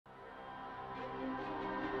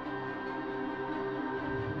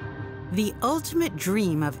The ultimate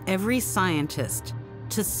dream of every scientist,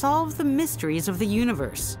 to solve the mysteries of the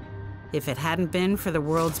universe. If it hadn't been for the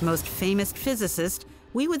world's most famous physicist,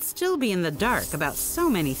 we would still be in the dark about so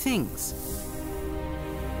many things.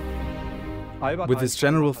 With his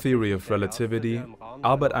general theory of relativity,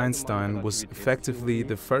 Albert Einstein was effectively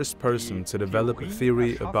the first person to develop a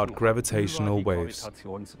theory about gravitational waves.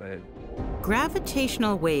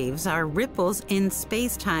 Gravitational waves are ripples in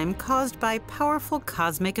space-time caused by powerful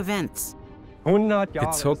cosmic events.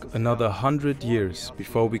 It took another 100 years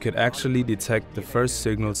before we could actually detect the first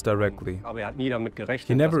signals directly.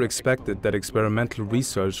 He never expected that experimental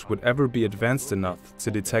research would ever be advanced enough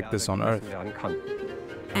to detect this on Earth.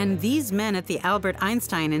 And these men at the Albert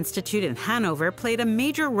Einstein Institute in Hannover played a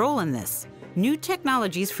major role in this. New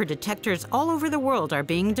technologies for detectors all over the world are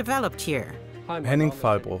being developed here. Henning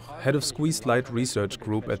Vahlbruch, head of Squeezed Light Research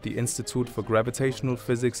Group at the Institute for Gravitational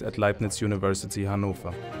Physics at Leibniz University,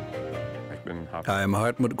 Hannover. I'm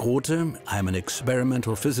Hartmut Grote. I'm an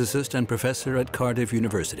experimental physicist and professor at Cardiff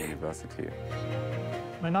University.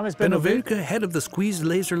 Benno Willke, head of the Squeezed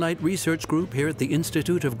Laser Light Research Group here at the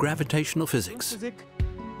Institute of Gravitational Physics.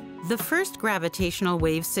 The first gravitational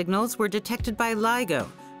wave signals were detected by LIGO,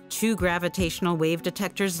 2 gravitational wave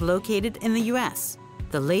detectors located in the US.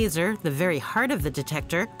 The laser, the very heart of the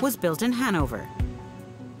detector, was built in Hannover.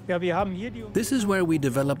 This is where we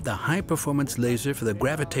developed the high-performance laser for the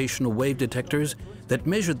gravitational wave detectors that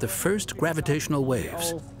measured the first gravitational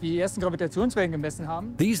waves. These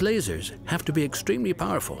lasers have to be extremely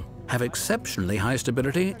powerful, have exceptionally high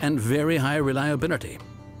stability and very high reliability.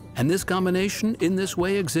 And this combination in this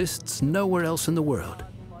way exists nowhere else in the world,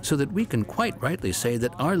 so that we can quite rightly say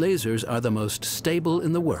that our lasers are the most stable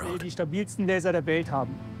in the world.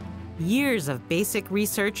 Years of basic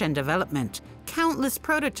research and development, countless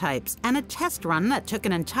prototypes, and a test run that took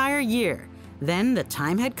an entire year. Then the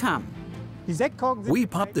time had come. We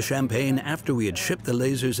popped the champagne after we had shipped the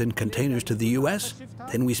lasers in containers to the US.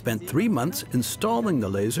 Then we spent 3 months installing the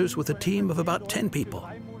lasers with a team of about 10 people.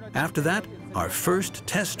 After that, our first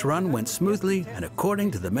test run went smoothly and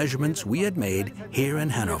according to the measurements we had made here in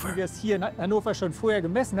Hannover.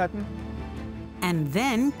 And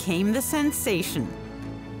then came the sensation.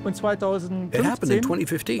 It happened in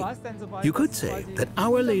 2015. You could say that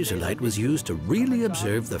our laser light was used to really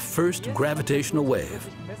observe the first gravitational wave,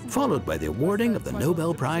 followed by the awarding of the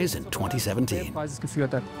Nobel Prize in 2017.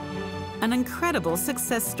 An incredible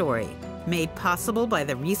success story, made possible by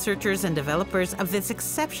the researchers and developers of this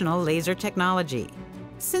exceptional laser technology.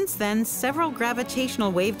 Since then, several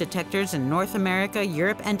gravitational wave detectors in North America,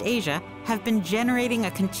 Europe, and Asia have been generating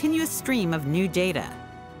a continuous stream of new data.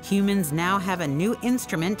 Humans now have a new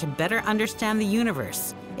instrument to better understand the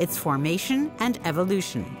universe, its formation and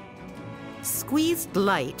evolution. Squeezed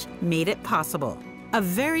light made it possible, a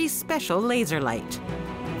very special laser light.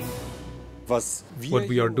 What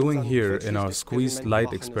we are doing here in our squeezed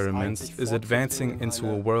light experiments is advancing into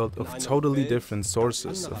a world of totally different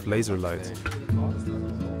sources of laser light.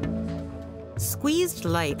 Squeezed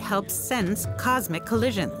light helps sense cosmic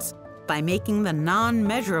collisions by making the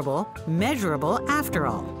non-measurable measurable after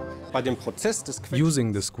all.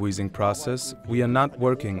 Using the squeezing process, we are not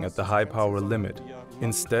working at the high power limit,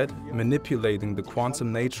 instead manipulating the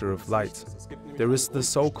quantum nature of light. There is the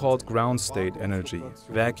so-called ground state energy,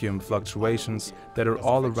 vacuum fluctuations that are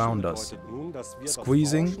all around us.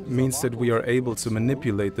 Squeezing means that we are able to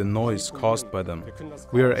manipulate the noise caused by them.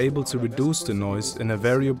 We are able to reduce the noise in a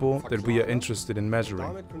variable that we are interested in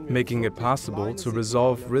measuring, making it possible to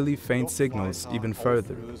resolve really faint signals even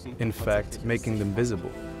further, in fact, making them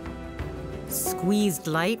visible. Squeezed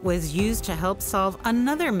light was used to help solve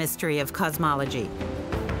another mystery of cosmology.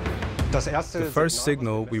 The first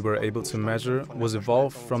signal we were able to measure was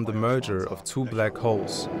evolved from the merger of 2 black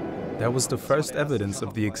holes. That was the first evidence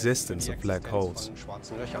of the existence of black holes.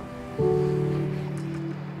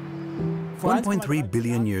 1.3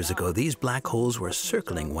 billion years ago, these black holes were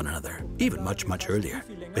circling one another, even much, much earlier,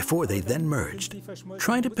 before they then merged.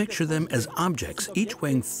 Try to picture them as objects, each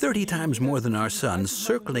weighing 30 times more than our sun,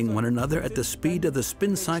 circling one another at the speed of the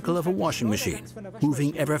spin cycle of a washing machine,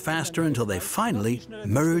 moving ever faster until they finally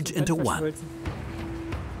merge into one.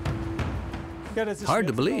 Hard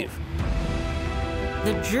to believe.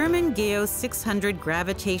 The German GEO 600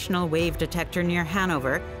 gravitational wave detector near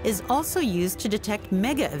Hannover is also used to detect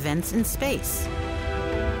mega events in space.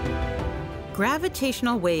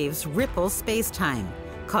 Gravitational waves ripple space-time,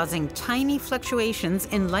 causing tiny fluctuations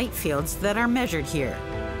in light fields that are measured here.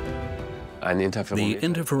 The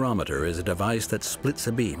interferometer is a device that splits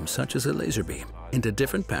a beam, such as a laser beam, into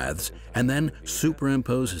different paths and then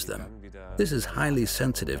superimposes them. This is highly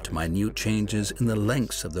sensitive to minute changes in the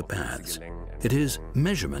lengths of the paths. It is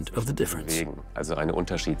measurement of the difference.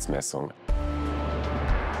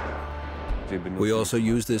 We also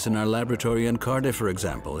use this in our laboratory in Cardiff, for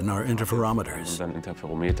example, in our interferometers.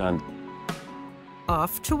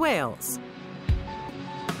 Off to Wales.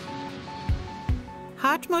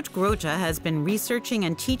 Hartmut Grote has been researching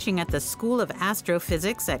and teaching at the School of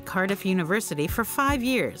Astrophysics at Cardiff University for 5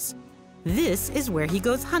 years. This is where he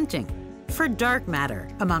goes hunting, for dark matter,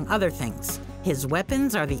 among other things. His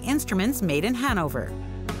weapons are the instruments made in Hannover.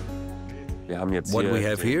 What we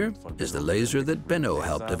have here is the laser that Benno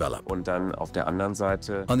helped develop. On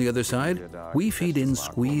the other side, we feed in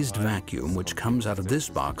squeezed vacuum, which comes out of this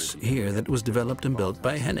box here that was developed and built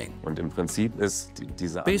by Henning.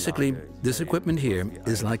 Basically, this equipment here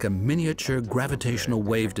is like a miniature gravitational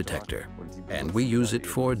wave detector, and we use it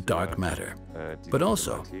for dark matter, but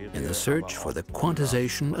also in the search for the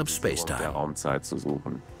quantization of space-time.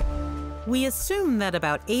 We assume that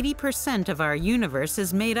about 80% of our universe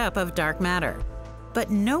is made up of dark matter.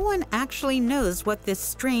 But no one actually knows what this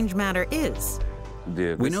strange matter is.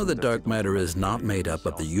 We know that dark matter is not made up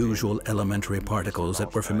of the usual elementary particles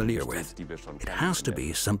that we're familiar with. It has to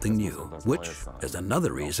be something new, which is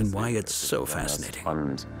another reason why it's so fascinating.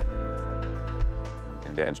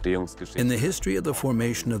 In the history of the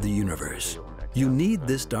formation of the universe, you need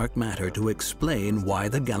this dark matter to explain why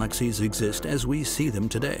the galaxies exist as we see them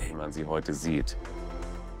today.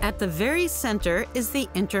 At the very center is the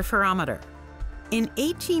interferometer. In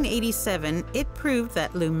 1887, it proved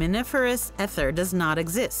that luminiferous ether does not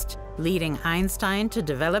exist, leading Einstein to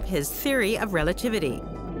develop his theory of relativity.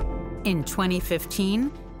 In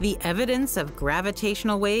 2015, the evidence of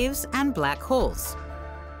gravitational waves and black holes.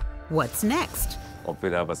 What's next?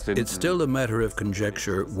 It's still a matter of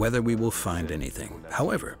conjecture whether we will find anything.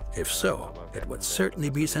 However, if so, it would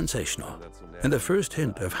certainly be sensational, and the first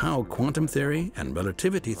hint of how quantum theory and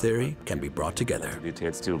relativity theory can be brought together.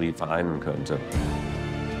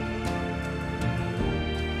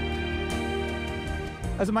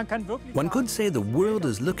 One could say the world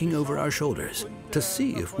is looking over our shoulders to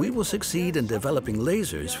see if we will succeed in developing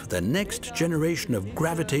lasers for the next generation of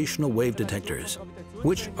gravitational wave detectors,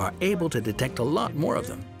 which are able to detect a lot more of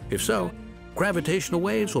them. If so, gravitational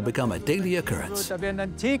waves will become a daily occurrence. There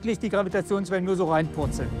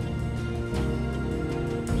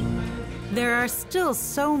are still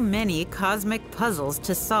so many cosmic puzzles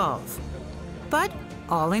to solve, but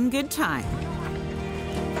all in good time.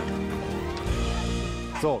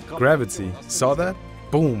 Gravity. Saw that?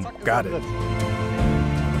 Boom, got it.